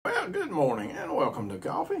Good morning and welcome to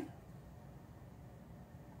Coffee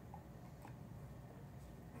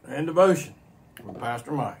and Devotion with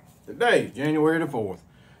Pastor Mike. Today is January the 4th,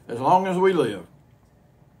 as long as we live.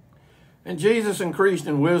 And Jesus increased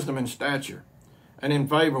in wisdom and stature and in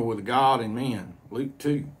favor with God and men. Luke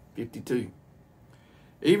 2:52.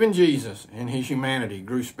 Even Jesus in his humanity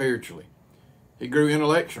grew spiritually. He grew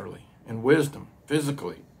intellectually, in wisdom,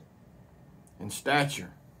 physically, in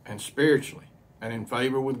stature and spiritually, and in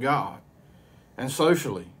favor with God, and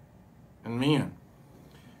socially, and men.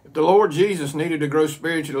 If the Lord Jesus needed to grow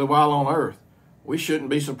spiritually while on earth, we shouldn't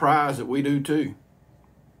be surprised that we do too.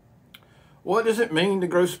 What does it mean to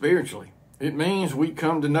grow spiritually? It means we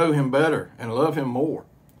come to know Him better and love Him more.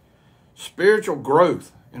 Spiritual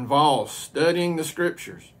growth involves studying the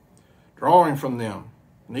Scriptures, drawing from them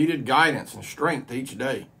needed guidance and strength each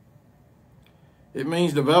day. It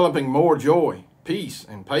means developing more joy, peace,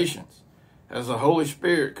 and patience as the Holy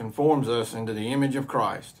Spirit conforms us into the image of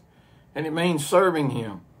Christ. And it means serving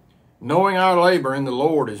Him, knowing our labor in the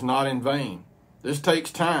Lord is not in vain. This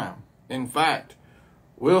takes time. In fact,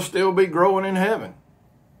 we'll still be growing in heaven.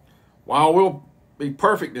 While we'll be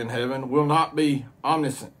perfect in heaven, we'll not be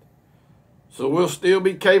omniscient. So we'll still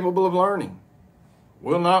be capable of learning.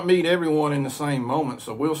 We'll not meet everyone in the same moment,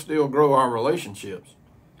 so we'll still grow our relationships.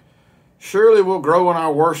 Surely we'll grow in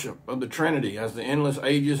our worship of the Trinity as the endless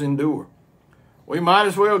ages endure. We might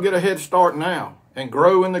as well get a head start now and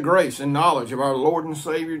grow in the grace and knowledge of our Lord and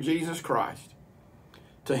Savior Jesus Christ.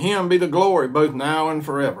 To Him be the glory both now and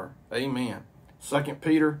forever. Amen. 2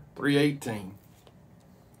 Peter 3:18.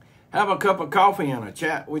 Have a cup of coffee and a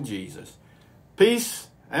chat with Jesus. Peace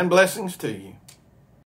and blessings to you.